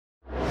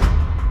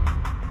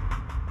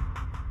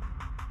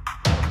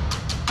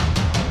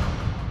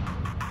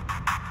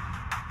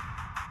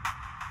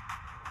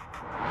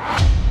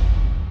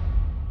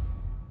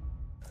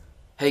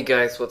Hey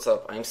guys, what's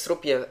up? I'm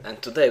Strupiel and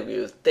today we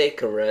will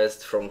take a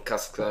rest from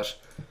Castle Clash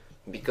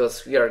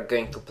because we are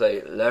going to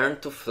play Learn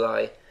to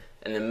Fly,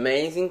 an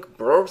amazing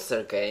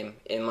browser game,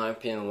 in my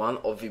opinion one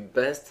of the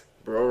best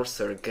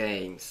browser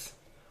games.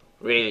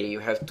 Really, you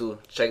have to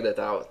check that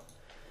out.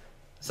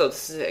 So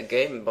this is a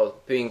game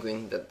about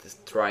penguin that is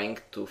trying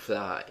to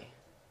fly.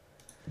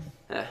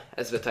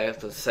 As the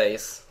title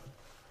says,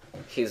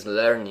 he's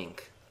learning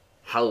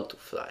how to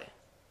fly.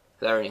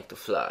 Learning to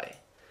fly.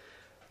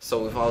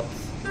 So without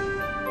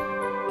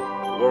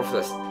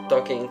worthless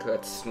talking,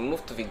 let's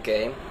move to the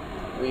game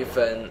with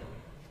an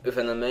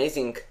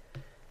amazing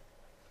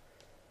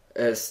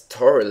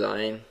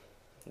storyline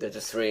that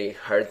is really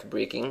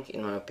heartbreaking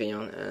in my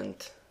opinion,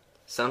 and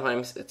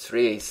sometimes it's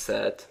really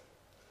sad,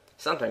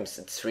 sometimes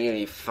it's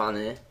really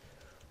funny,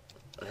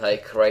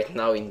 like right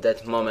now in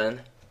that moment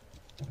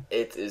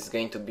it is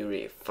going to be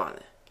really funny.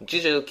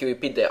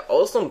 GGLQEP, the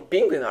awesome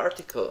penguin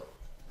article.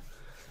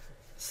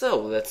 So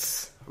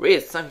let's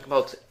read something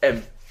about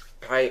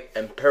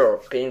Emperor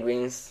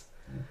penguins,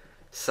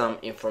 some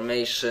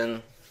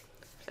information,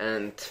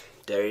 and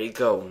there you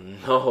go.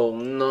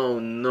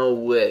 No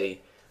way.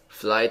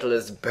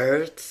 Flightless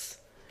birds?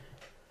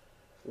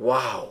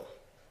 Wow.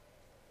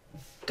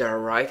 They're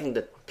writing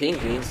that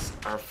penguins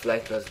are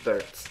flightless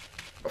birds.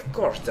 Of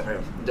course,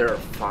 they're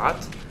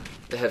fat,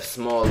 they have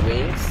small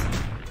wings,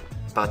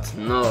 but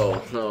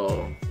no.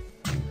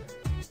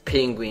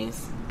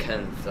 Penguins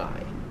can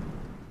fly.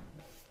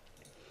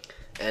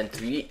 And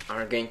we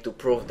are going to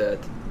prove that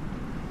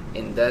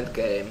in that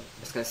game.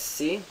 As you can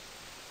see,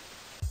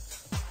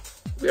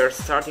 we are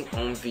starting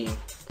on the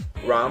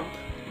ramp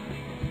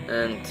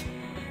and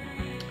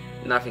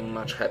nothing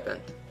much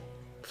happened.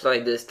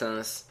 Flight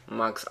distance,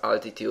 max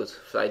altitude,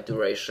 flight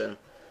duration,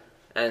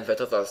 and the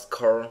total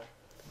score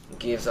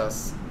gives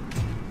us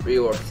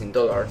rewards in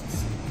dollars.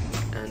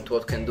 And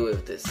what can do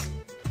with this?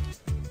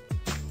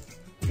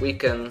 We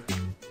can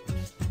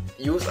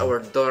use our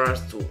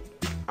dollars to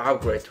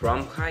upgrade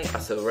ramp height,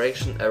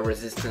 acceleration, air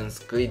resistance,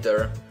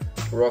 glider,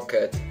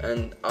 rocket,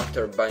 and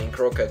after buying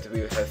rocket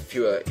we have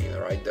fuel in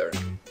right there.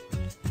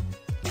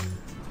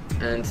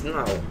 And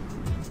now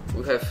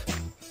we have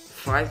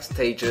 5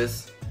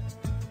 stages,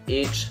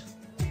 each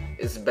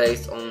is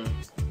based on,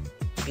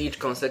 each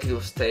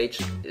consecutive stage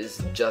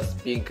is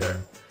just bigger.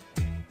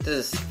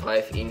 This is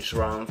 5-inch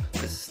ramp,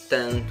 this is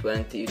 10,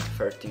 20,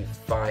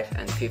 35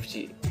 and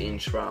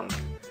 50-inch ramp.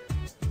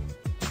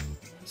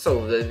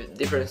 So the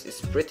difference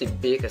is pretty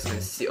big, as you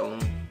can see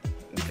on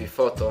the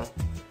photo,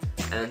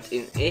 and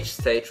in each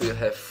stage we'll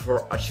have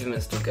 4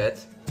 achievements to get,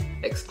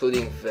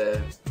 excluding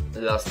the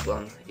last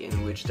one,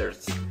 in which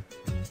there's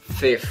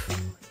 5th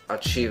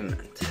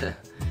achievement,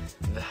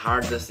 the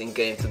hardest in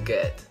game to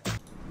get.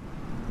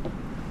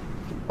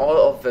 All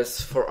of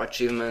these 4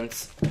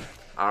 achievements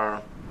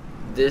are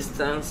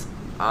distance,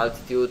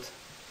 altitude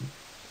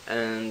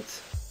and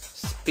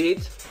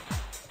speed.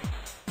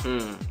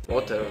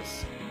 What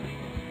else?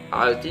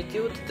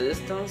 Altitude,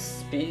 distance,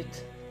 speed,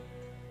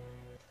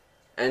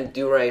 and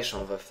duration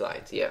of the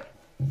flight, yeah.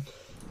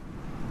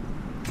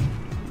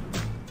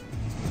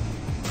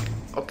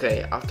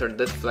 Okay, after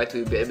that flight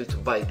we'll be able to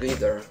buy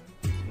glider.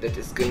 That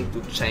is going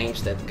to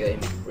change that game,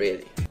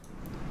 really.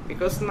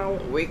 Because now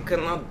we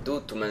cannot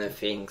do too many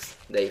things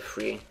day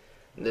 3.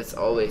 That's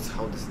always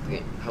how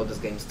this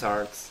game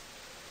starts.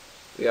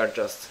 We are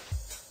just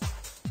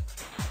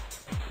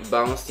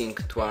bouncing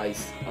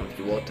twice on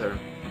the water,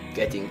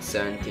 getting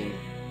 $17.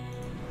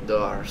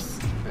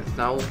 And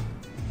now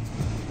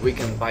we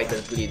can buy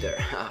that glider.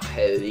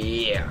 Hell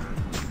yeah!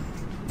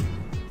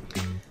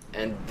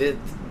 And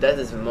that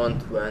is the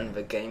moment when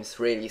the game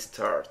really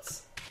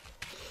starts.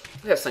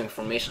 We have some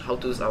information how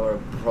to use our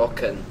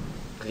broken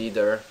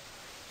glider.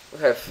 We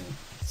have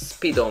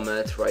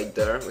speedometer right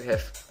there, we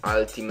have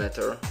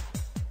altimeter,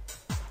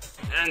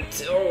 and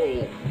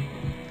oh,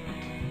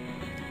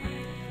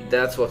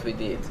 that's what we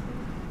did.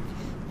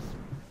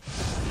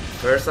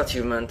 First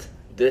achievement,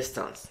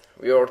 distance.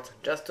 Reward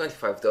just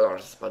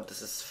 $25, but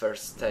this is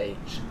first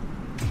stage.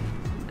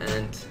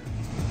 And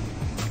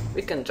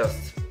we can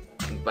just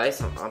buy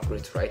some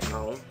upgrades right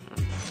now.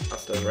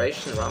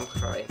 Acceleration, ramp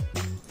high.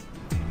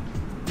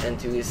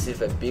 And you will see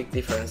the big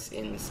difference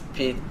in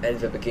speed at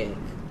the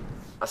beginning.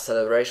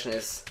 Acceleration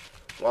is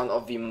one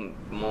of the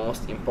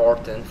most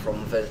important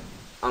from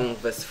among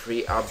the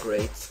 3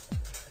 upgrades.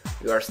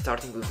 You are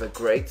starting with a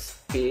great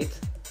speed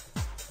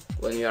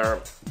when you are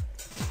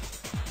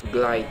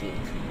gliding.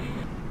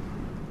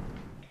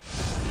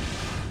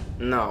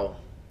 Now,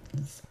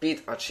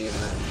 speed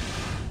achievement,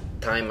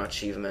 time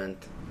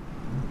achievement,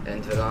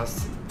 and the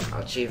last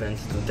achievement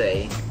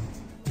today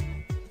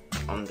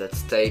on that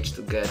stage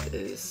to get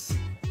is,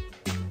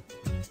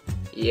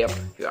 yep,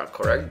 you are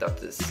correct,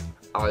 that is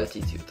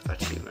altitude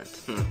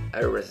achievement.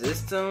 Air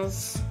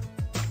resistance,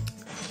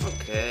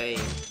 okay,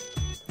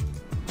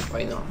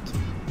 why not?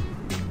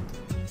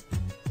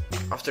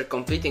 After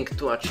completing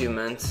 2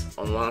 achievements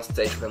on one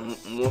stage we can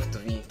move to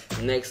the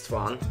next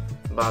one,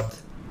 but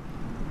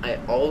I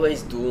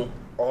always do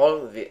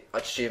all the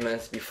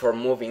achievements before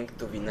moving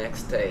to the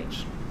next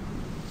stage.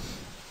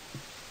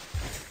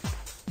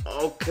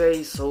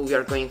 Okay, so we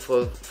are going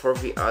for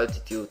the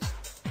altitude,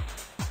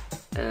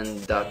 and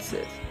that's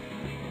it.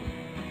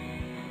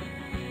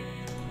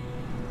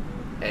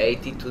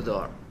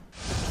 $82.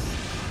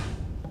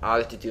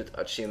 Altitude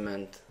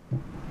achievement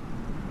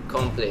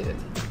completed.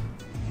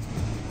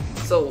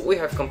 So we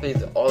have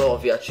completed all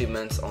of the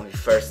achievements on the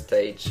first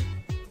stage,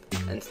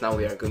 and now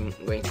we are going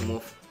to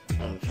move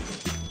on to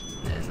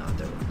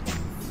another one.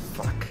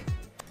 Fuck.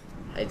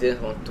 I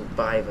didn't want to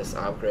buy these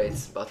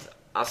upgrades, but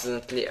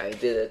accidentally I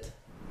did it.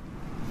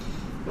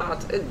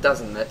 But it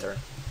doesn't matter.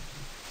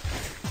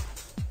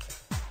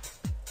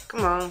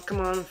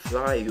 Come on,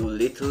 fly, you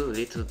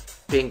little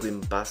penguin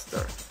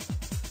bastard.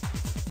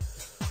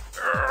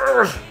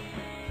 Urgh.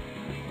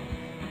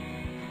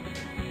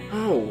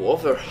 Oh,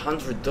 over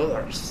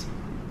 $100.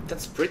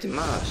 That's pretty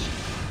much.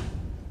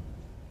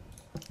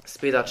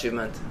 Speed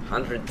achievement,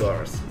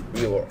 $100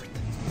 reward.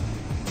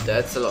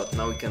 That's a lot.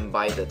 Now we can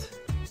buy that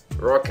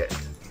rocket,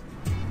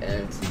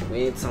 and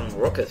we need some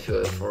rocket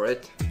fuel for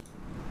it,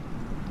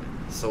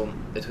 so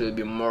it will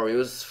be more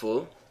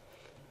useful.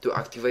 To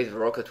activate the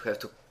rocket we have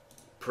to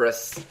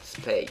press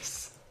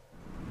space.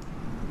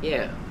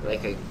 Yeah,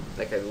 like I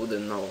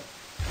wouldn't know.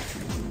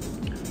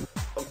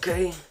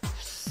 Okay,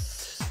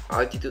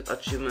 altitude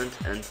achievement,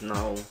 and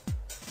now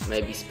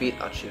maybe speed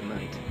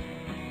achievement.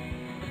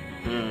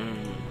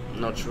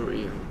 Not sure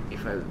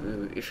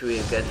if we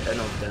will get any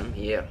of them.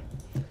 Yeah,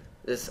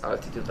 this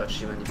altitude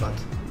achievement, but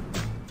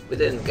we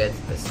didn't get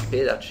the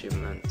speed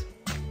achievement.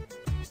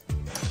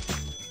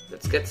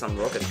 Let's get some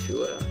rocket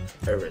fuel,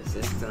 air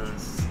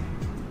resistance,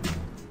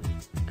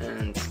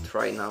 and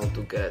try now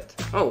to get...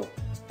 Oh,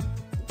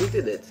 we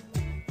did it!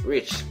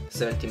 Reach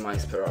 70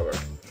 miles per hour.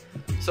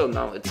 So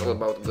now it's all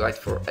about glide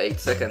for 8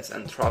 seconds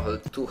and travel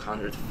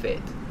 200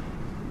 feet.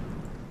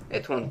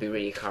 It won't be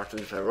really hard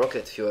with a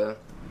rocket fuel.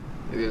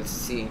 We will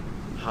see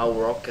how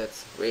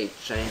rockets really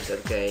change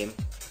that game,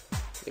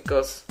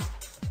 because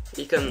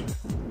we can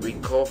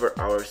recover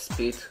our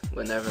speed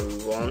whenever we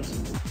want.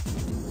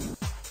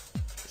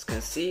 As you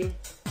can see,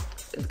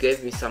 it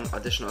gave me some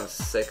additional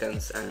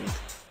seconds and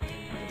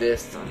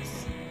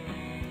distance.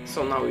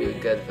 So now we'll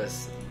get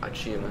this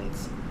achievement.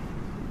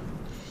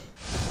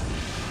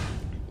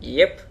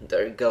 Yep,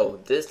 there you go.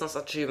 Distance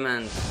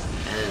achievement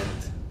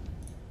and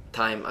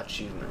time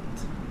achievement.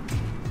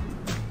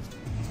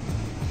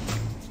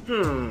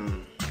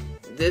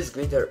 This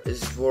glider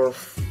is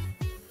worth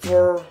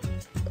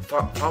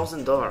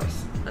 $4,000,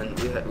 and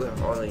we have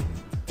only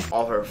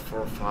over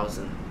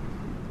 4,000.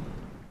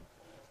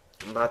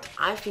 But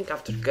I think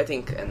after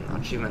getting an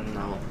achievement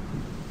now,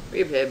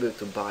 we'll be able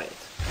to buy it.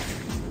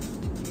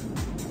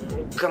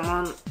 Come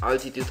on,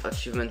 altitude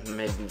achievement,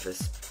 maybe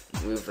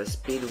with the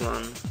speed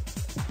one.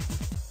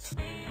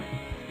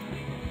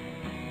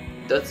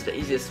 That's the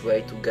easiest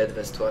way to get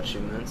these two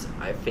achievements,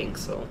 I think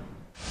so.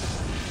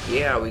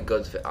 Yeah, we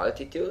got the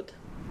altitude,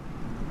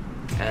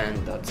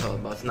 and that's all.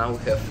 But now we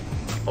have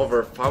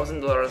over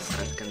 $1,000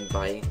 and can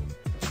buy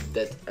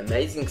that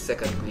amazing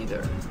second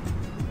glider.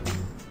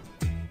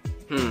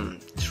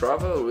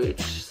 Travel,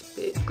 reach,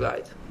 speed,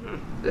 glide.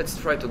 Let's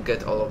try to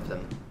get all of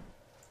them.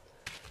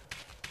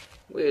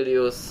 We'll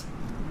use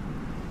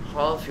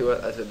half fuel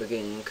at the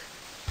beginning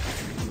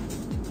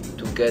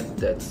to get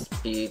that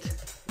speed.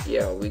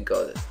 Yeah, we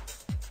got it.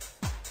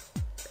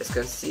 As you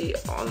can see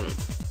on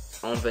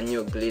the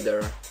new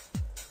glider,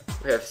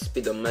 we have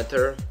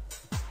speedometer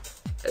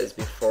as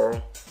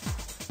before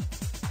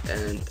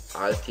and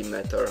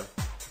altimeter.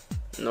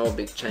 No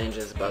big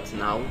changes, but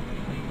now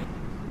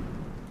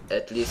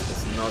at least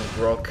it's not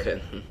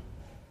broken.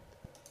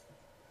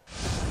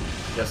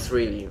 Just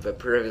really, the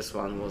previous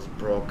one was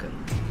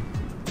broken.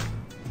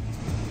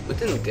 We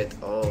didn't get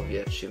all of the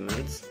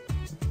achievements,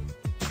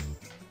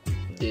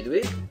 did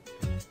we?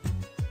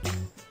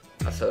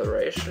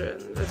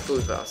 Acceleration, let's go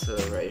with the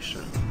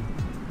acceleration.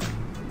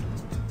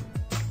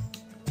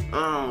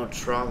 Oh,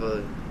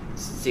 travel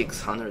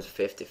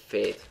 650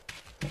 feet.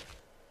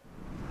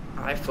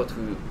 I thought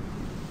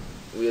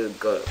we're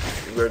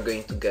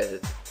going to get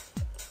it,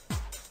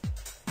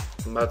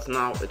 but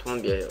now it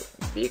won't be a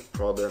big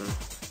problem.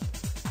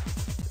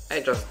 I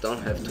just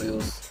don't have to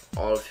use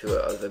all fuel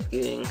at the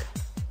beginning,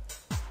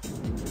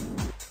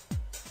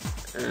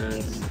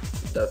 and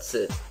that's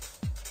it.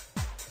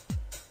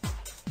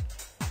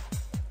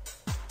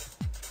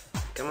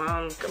 Come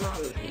on,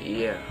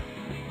 yeah.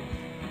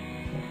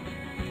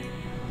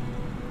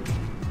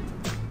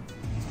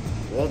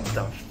 What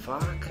the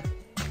fuck?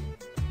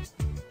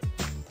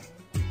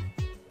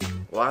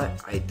 Why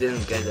I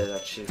didn't get that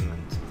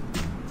achievement?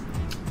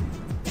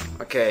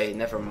 Okay,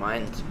 never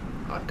mind.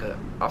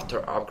 After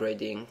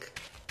upgrading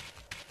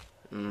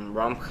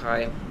ramp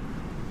high,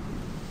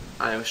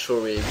 I am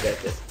sure we'll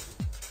get it.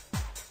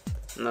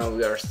 Now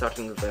we are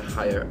starting with a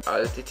higher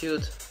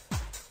altitude,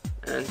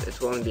 and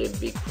it won't be a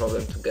big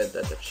problem to get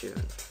that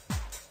achievement.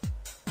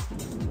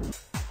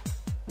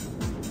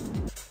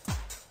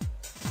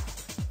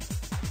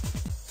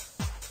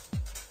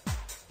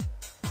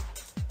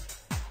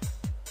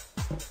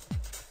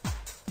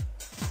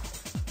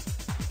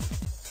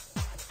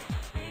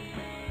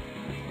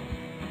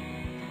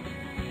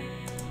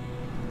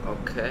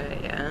 Okay,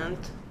 and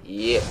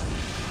yep,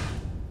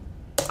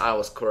 I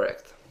was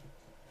correct.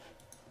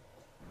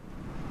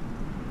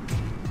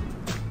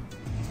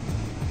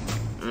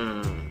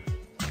 Hmm,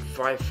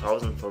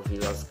 5,000 for the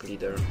last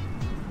glider.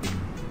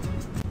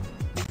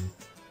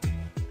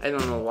 I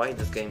don't know why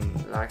this game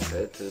lags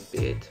a little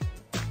bit.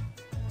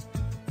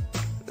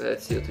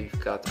 Let's see what we've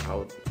got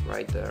out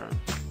right there.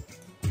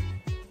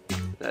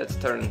 Let's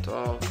turn it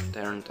off,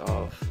 and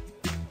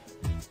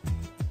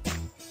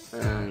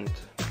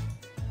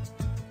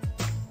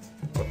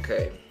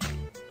okay.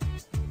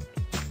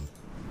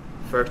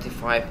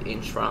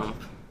 35-inch ramp.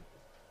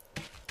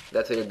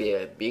 That will be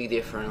a big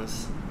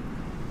difference.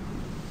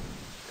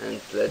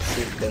 And let's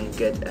see if we can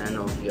get any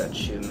of the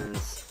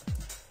achievements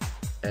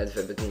at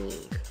the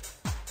beginning.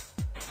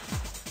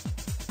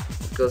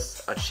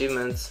 Because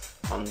achievements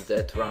on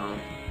that round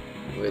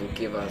will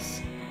give us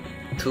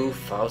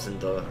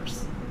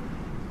 $2,000.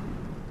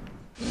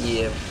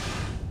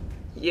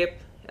 Yep,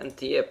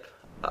 and yep,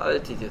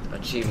 altitude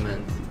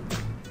achievement.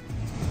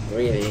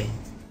 Really?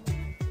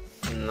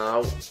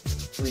 Now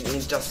we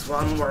need just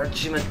one more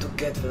achievement to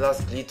get the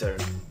last glitter.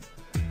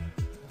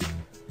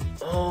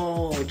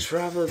 Oh,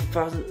 travel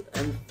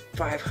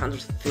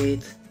 1,500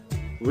 feet,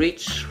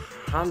 reach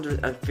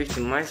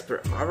 150 miles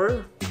per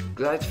hour,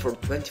 glide for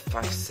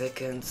 25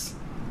 seconds.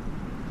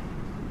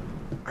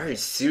 Are you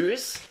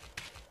serious?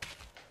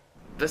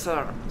 These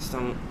are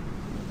some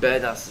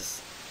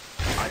badass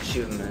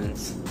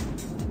achievements.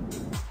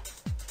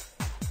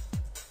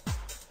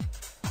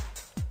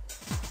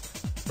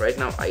 Right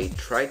now I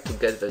tried to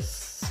get the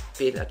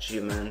speed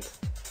achievement,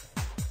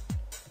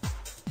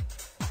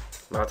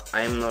 but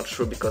I'm not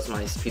sure because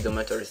my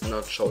speedometer is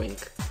not showing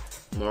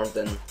more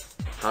than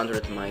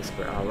 100 miles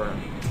per hour.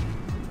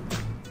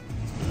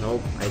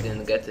 Nope, I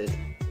didn't get it.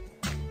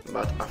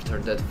 But after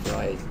that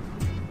flight,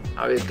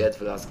 I will get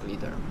the last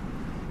glider.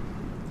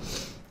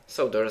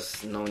 So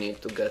there's no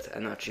need to get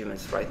any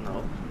achievements right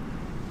now.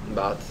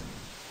 But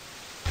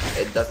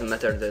it doesn't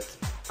matter that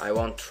I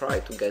won't try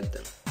to get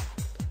them.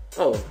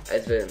 Oh,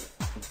 at the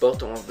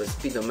bottom of the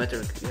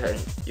speedometer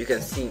you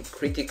can see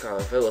critical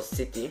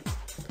velocity.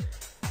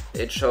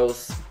 It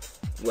shows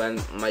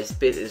when my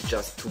speed is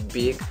just too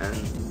big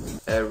and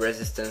air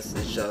resistance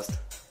is just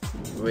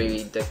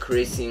really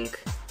decreasing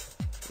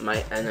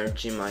my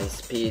energy, my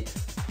speed,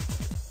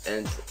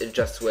 and it's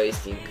just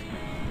wasting.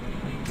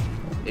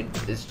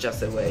 It's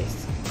just a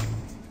waste.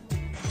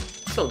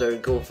 So there you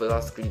go, the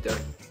last glider.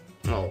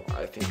 Oh,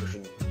 I think we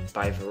should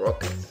buy the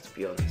rocket, to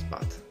be honest,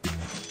 but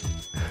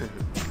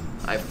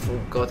I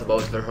forgot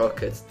about the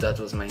rockets, that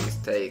was my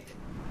mistake.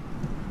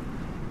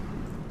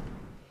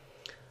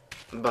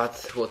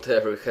 But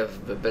whatever, we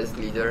have the best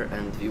glider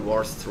and the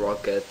worst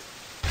rocket.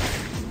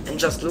 And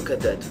just look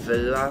at that, the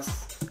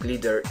last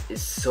glider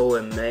is so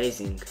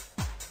amazing.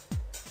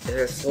 It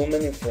has so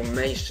many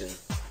information.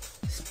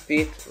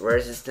 Speed,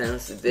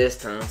 resistance,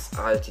 distance,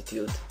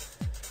 altitude,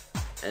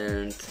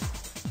 and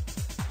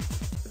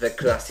the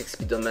classic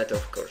speedometer,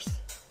 of course.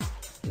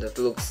 That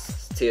looks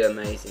still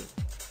amazing.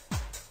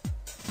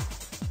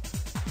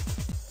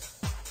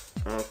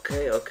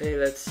 Okay,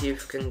 let's see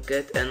if we can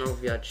get any of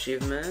the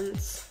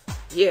achievements.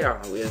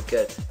 Yeah, we'll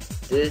get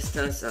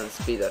distance and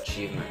speed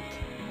achievement.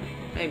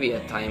 Maybe a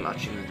time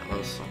achievement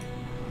also.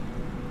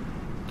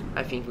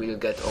 I think we'll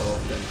get all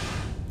of them.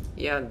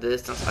 Yeah,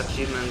 distance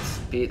achievement,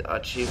 speed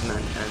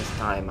achievement, and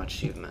time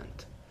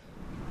achievement.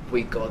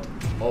 We got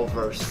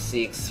over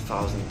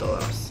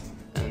 $6,000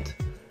 and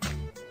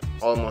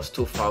almost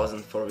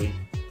 2,000 for the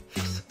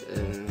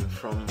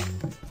from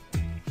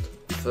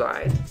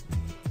flight.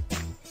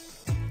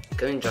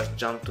 Can we just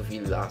jump to the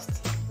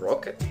last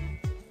rocket?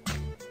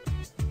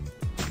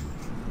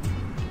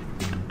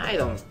 I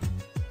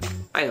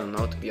don't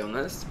know, to be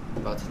honest,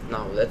 but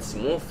now let's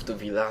move to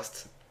the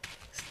last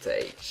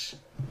stage.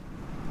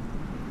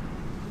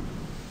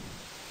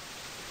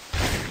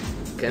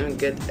 Can we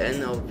get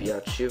any of the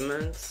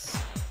achievements?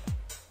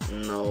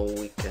 No,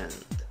 we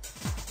can't.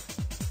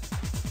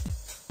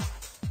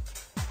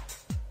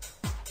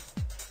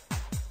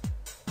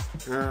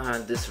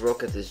 This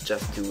rocket is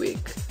just too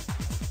weak.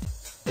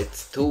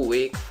 It's too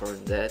weak for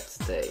that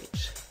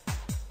stage.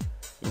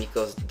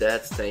 Because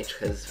that stage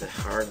has the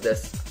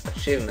hardest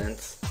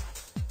achievements.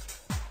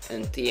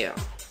 And yeah.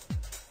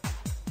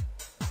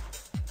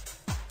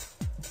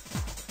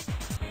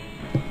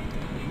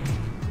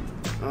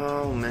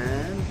 Oh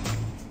man.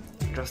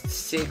 Just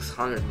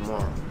 600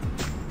 more.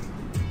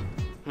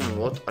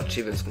 What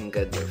achievements can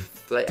get there?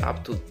 Fly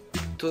up to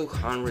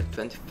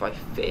 225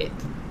 feet.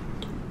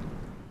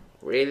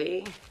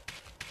 Really?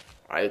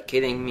 Are you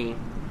kidding me?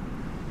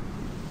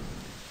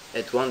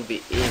 It won't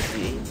be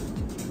easy,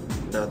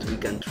 but we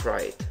can try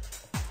it.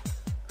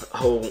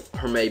 Oh,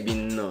 or maybe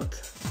not.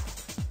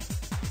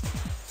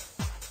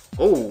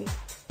 Oh,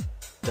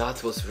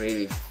 that was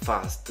really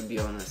fast, to be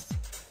honest.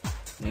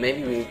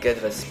 Maybe we'll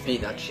get the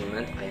speed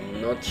achievement,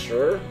 I'm not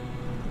sure.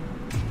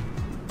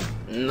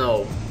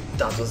 No,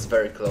 that was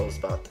very close,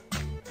 but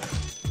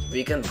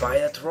we can buy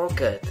that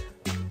rocket.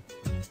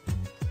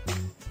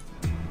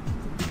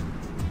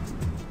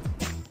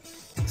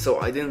 So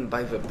I didn't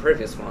buy the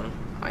previous one,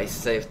 I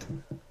saved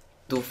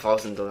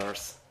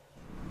 $2,000.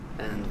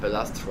 And the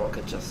last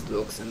rocket just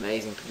looks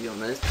amazing, to be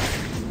honest.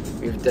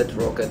 With that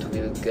rocket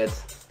we'll get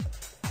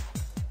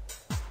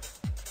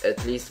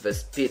at least the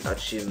speed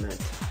achievement.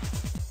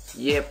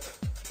 Yep,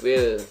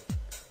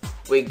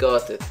 we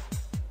got it.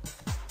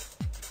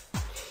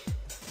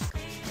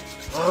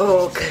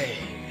 Okay.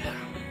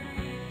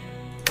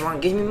 Come on,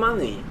 give me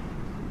money.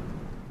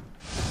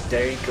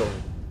 There you go.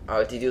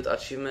 Altitude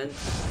achievement,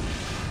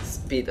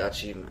 speed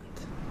achievement.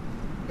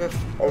 We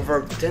have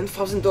over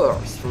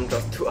 $10,000 from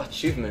just 2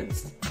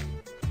 achievements.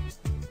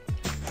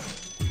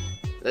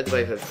 Let's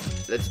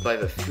buy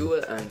the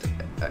fuel and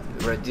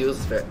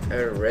reduce the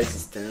air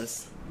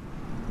resistance.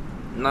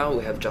 Now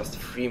we have just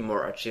 3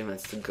 more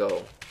achievements to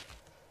go.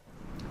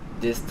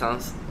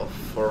 Distance of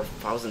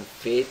 4,000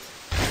 feet.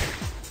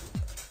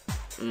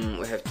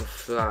 We have to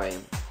fly.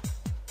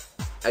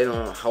 I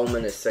don't know how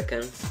many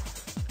seconds,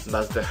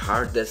 but the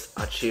hardest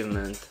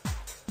achievement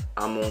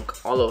among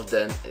all of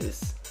them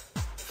is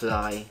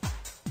fly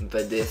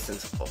the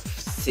distance of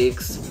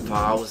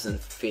 6,000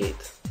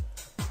 feet.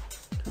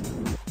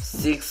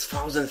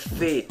 6,000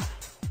 feet!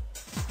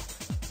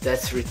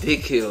 That's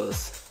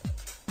ridiculous.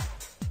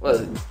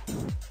 Well,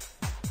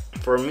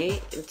 for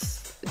me it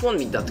won't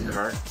be that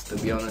hard, to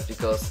be honest,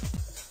 because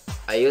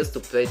I used to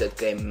play that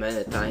game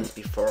many times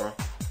before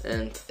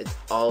and it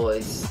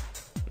always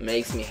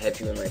makes me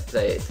happy when I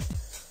play it.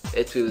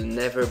 It will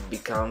never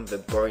become the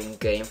boring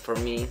game for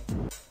me,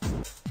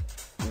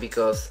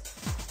 because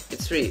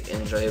it's really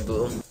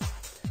enjoyable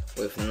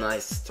with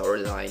nice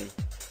storyline,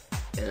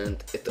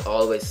 and it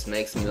always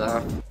makes me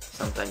laugh,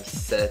 sometimes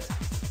sad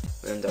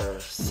when there are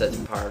sad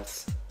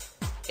parts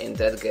in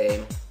that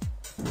game.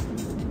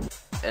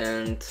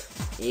 And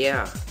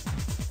yeah,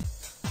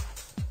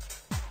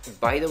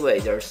 by the way,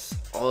 there's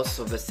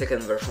also the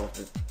second version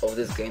of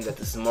this game that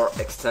is more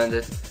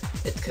extended.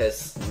 It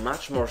has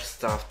much more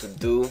stuff to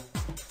do,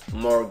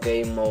 more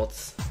game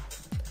modes,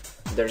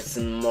 there's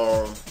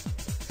more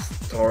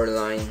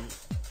storyline,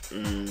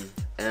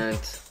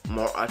 and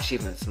more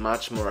achievements,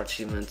 much more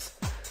achievements,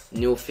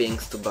 new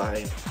things to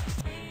buy,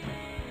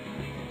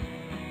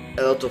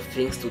 a lot of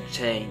things to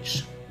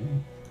change.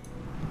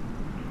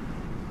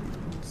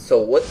 So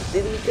what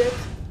did we get?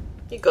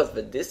 We got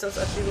the distance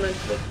achievement,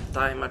 the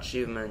time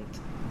achievement,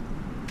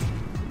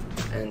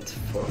 and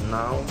for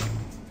now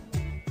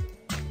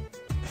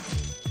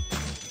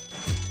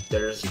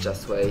there's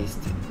just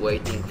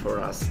waiting for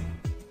us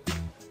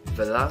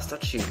the last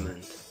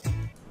achievement.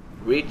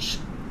 Reach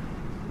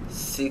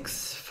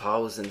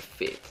 6,000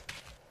 feet.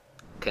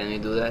 Can we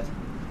do that?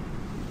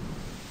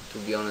 To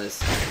be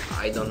honest,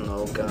 I don't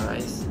know,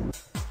 guys,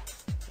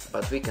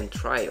 but we can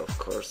try, of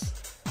course.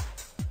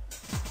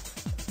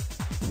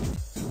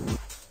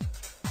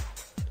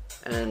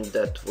 And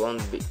that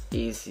won't be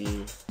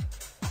easy.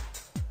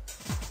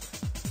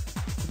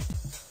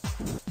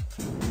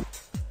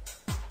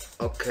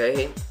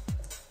 Okay,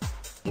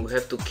 we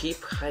have to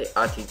keep high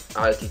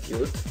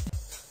altitude,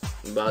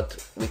 but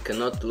we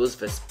cannot lose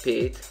the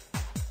speed,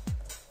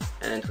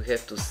 and we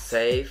have to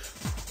save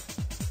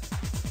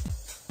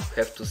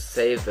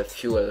the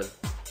fuel.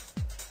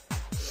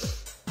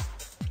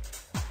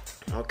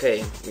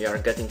 Okay, we are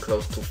getting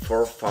close to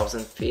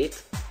 4,000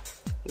 feet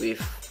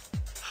with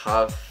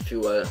half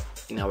fuel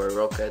in our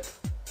rocket.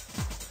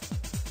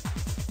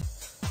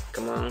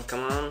 Come on,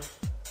 come on.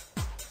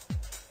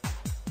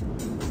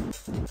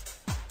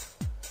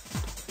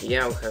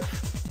 Yeah, we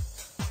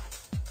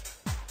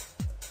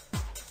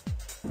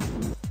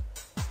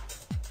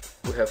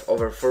have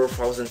over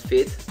 4,000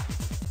 feet,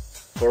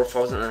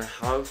 4,000 and a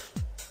half.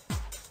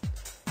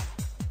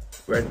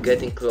 We're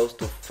getting close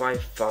to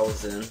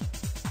 5,000.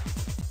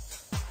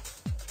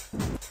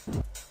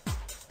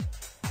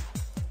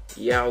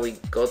 Yeah, we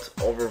got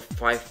over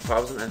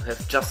 5,000 and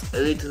have just a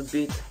little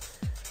bit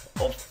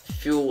of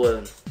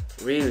fuel,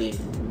 really.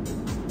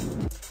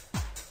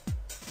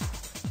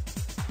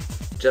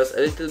 Just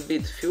a little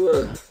bit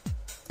fuel.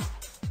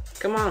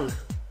 Come on.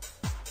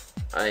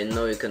 I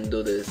know you can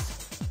do this.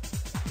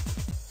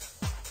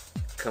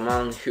 Come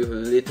on, you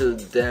little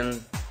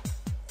damn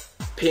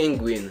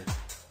penguin.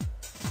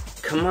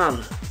 Come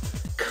on.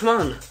 Come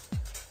on.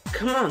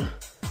 Come on.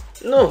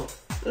 No.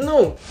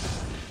 No.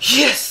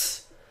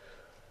 Yes!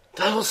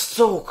 That was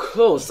so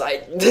close. I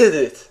did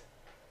it.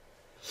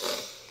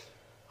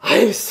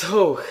 I'm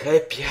so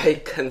happy I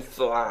can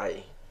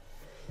fly.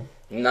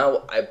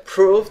 Now I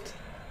proved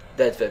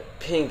that the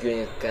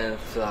penguin can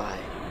fly,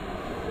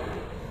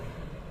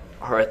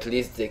 or at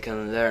least they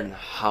can learn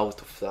how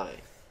to fly.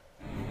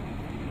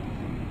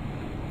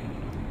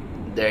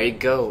 There you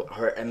go,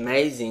 our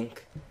amazing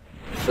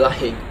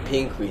flying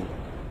penguin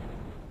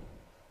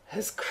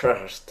has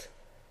crashed.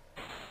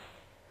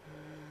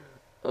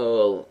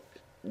 Oh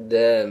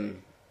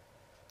damn,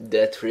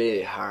 that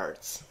really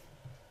hurts.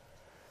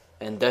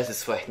 And that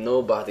is why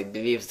nobody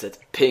believes that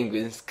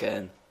penguins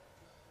can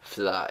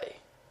fly.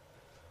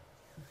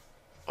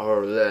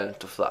 Or learn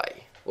to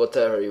fly,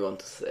 whatever you want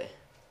to say.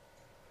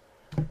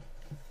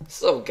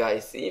 So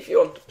guys, if you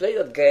want to play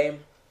that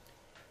game,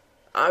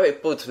 I will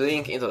put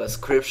link into the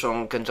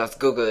description, you can just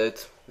google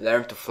it,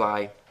 learn to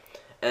fly,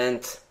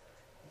 and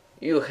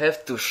you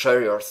have to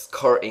share your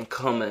score in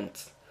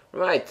comments.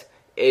 Right,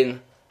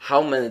 in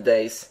how many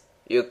days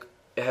you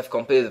have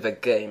completed the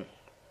game.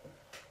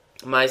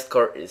 My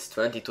score is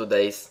 22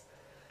 days.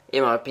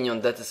 In my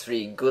opinion, that is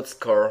really good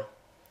score.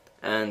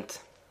 And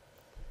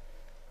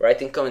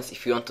write in comments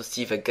if you want to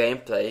see the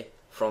gameplay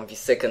from the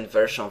second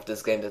version of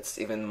this game that's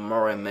even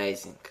more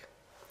amazing.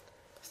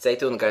 Stay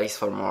tuned guys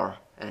for more,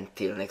 and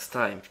till next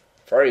time.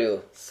 For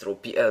you, through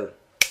PL.